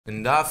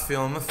And I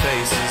feel my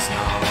face is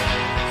numb.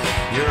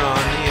 You're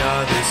on the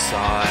other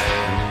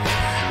side,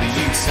 but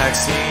you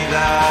text me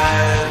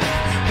that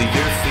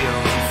you're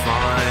feeling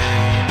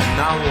fine. And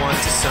I want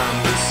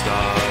December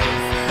stuff,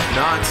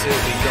 not to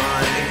be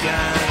gone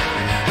again.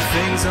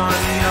 Things on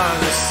the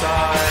other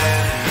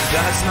side,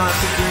 that's not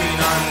the green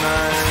I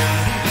meant.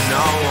 And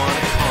I want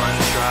a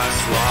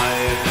contrast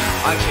light,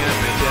 I can't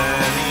make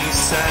any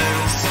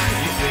sense.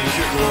 You think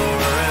you're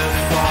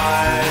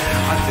glorified,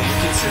 I think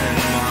it's in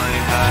my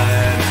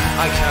head.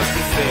 I kept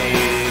the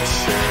faded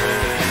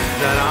shirt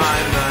that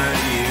I met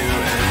you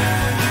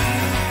in.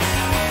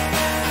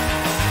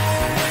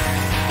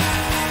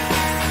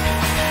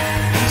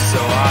 And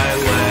so I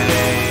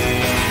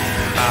lay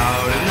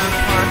out in the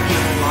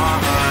parking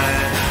lot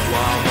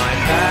while my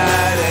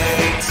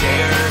headache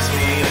tears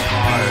me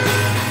apart.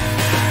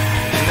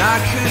 And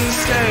I couldn't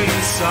stay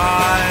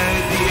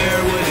inside, the air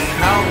wouldn't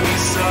help me,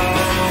 so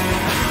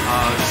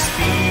I'll just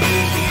be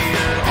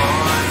here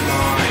on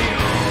my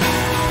own.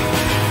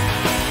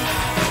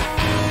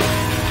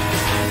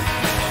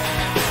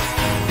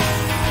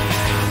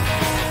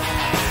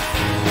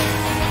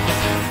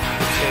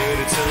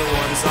 Cater to the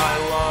ones I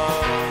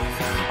love,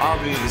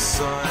 I'll be the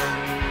sun,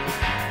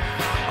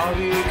 I'll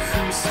be a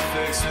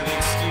crucifix with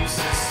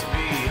excuses to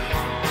be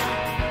hung.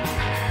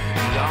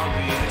 And I'll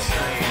be a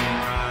train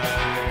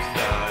wreck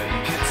that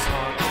you can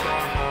talk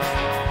about.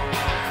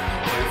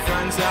 Or your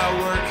friends at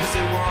work cause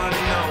they want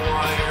to know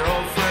why your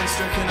old friend's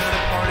drinking at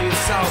a party at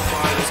South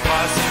by. There's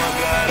glass in my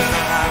bed and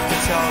I have to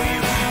tell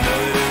you, know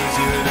that it was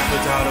you and if I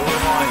doubt I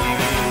would want you.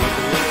 You look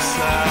a little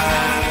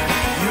sad,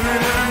 you were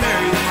never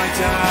married to my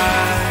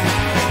dad.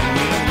 And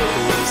you look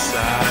a little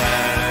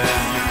sad,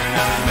 you were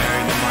never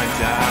married to my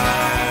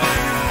dad.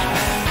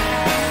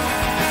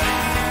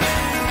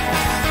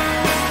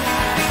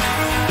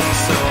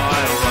 So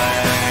I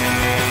lay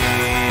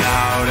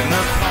out in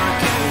the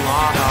parking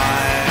lot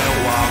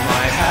while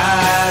my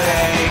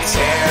headache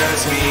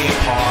tears me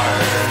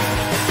apart.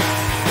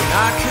 And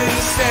I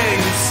couldn't stay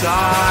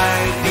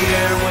inside, the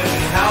air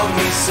wouldn't help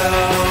me, so